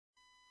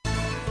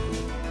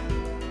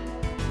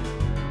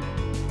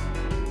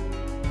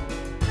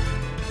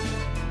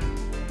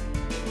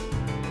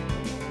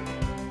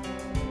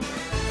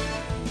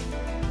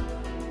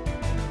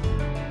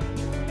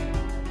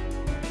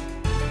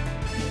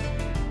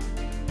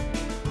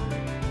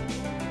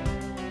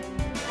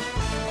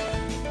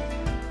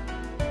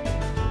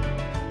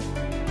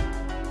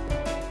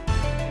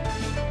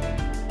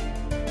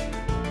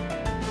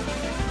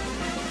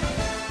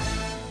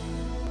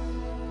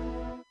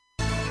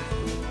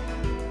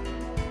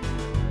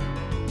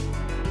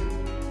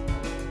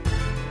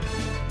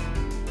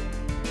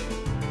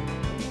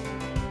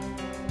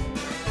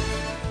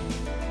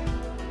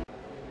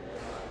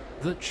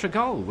That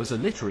Chagall was a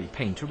literary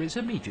painter is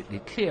immediately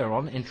clear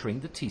on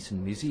entering the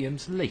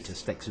Thyssen-Museum's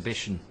latest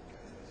exhibition.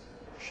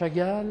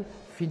 Chagall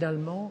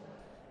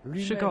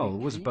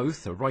was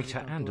both a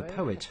writer and a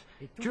poet.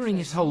 During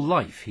his whole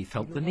life he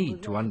felt the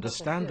need to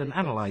understand and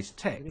analyze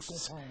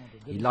texts.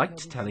 He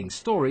liked telling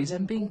stories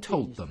and being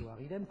told them.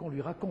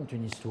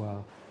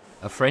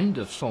 A friend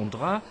of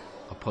Sandra,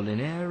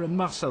 Apollinaire and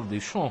Marcel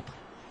Duchamp,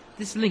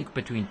 this link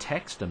between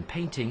text and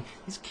painting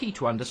is key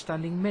to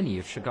understanding many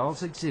of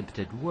Chagall's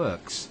exhibited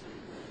works.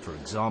 For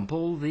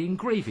example, the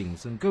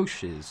engravings and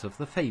gouaches of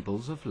the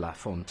fables of La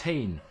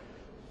Fontaine,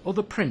 or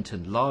the print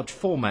and large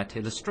format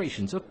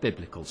illustrations of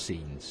biblical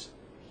scenes.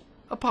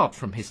 Apart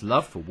from his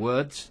love for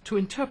words, to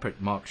interpret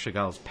Marc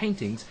Chagall's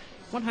paintings,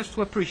 one has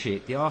to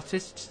appreciate the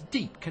artist's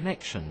deep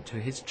connection to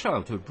his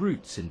childhood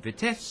roots in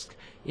Vitebsk,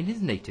 in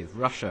his native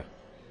Russia.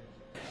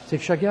 C'est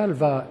que Chagall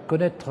va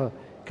connaître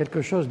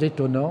quelque chose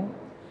d'étonnant.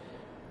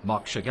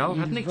 Marc Chagall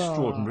had an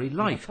extraordinary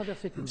life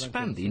that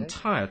spanned the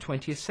entire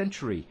 20th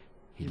century.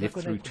 He lived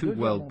through 2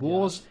 world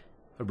wars,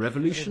 a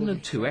revolution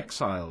and 2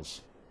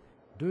 exiles.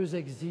 He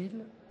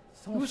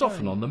was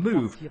often on the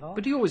move,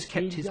 but he always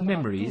kept his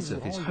memories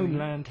of his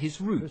homeland, his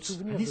roots,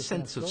 and his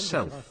sense of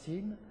self.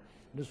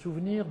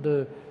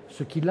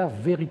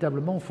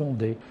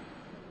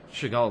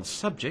 Chagall's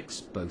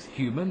subjects, both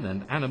human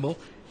and animal,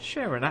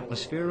 share an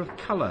atmosphere of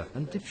colour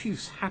and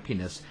diffuse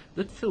happiness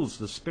that fills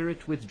the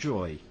spirit with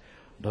joy.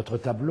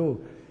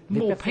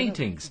 More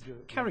paintings,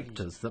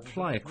 characters that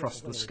fly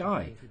across the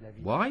sky.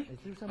 Why?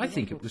 I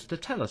think it was to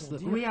tell us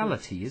that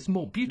reality is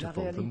more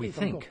beautiful than we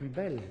think.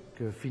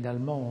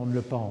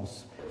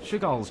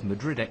 Chagall's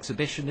Madrid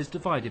exhibition is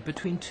divided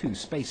between 2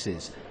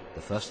 spaces.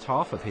 The first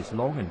half of his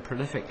long and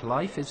prolific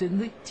life is in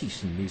the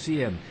Thyssen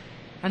Museum,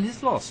 and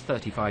his last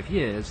 35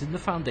 years in the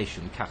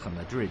Fundación Caja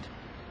Madrid.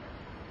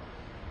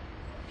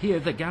 Here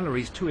the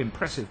gallery's 2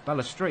 impressive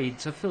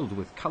balustrades are filled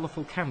with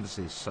colourful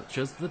canvases such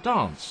as The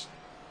Dance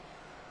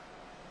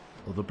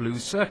or The Blue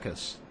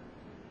Circus.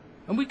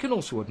 And we can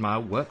also admire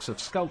works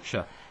of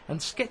sculpture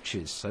and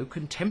sketches so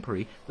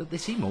contemporary that they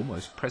seem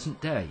almost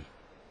present day.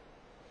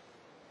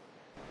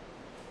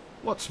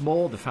 What's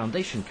more, the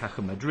Fundación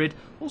Caja Madrid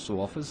also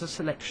offers a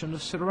selection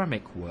of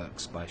ceramic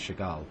works by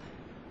Chagall.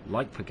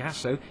 Like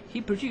Picasso,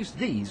 he produced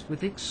these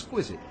with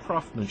exquisite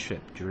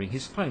craftsmanship during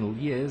his final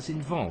years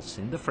in Vence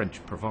in the French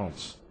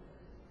Provence.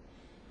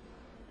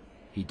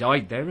 He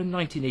died there in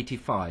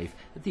 1985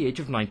 at the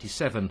age of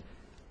 97,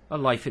 a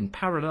life in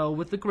parallel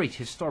with the great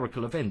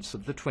historical events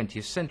of the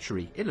 20th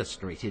century,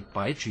 illustrated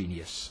by a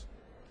genius.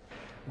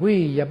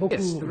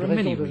 Yes, there are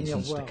many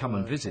reasons to come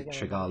and visit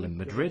Chagall in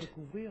Madrid.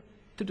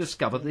 To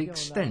discover the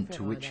extent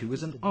to which he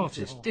was an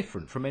artist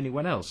different from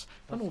anyone else,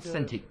 an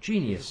authentic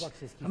genius,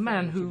 a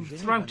man who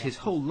throughout his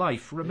whole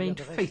life remained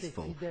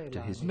faithful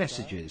to his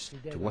messages,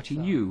 to what he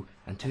knew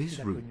and to his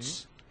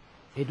roots.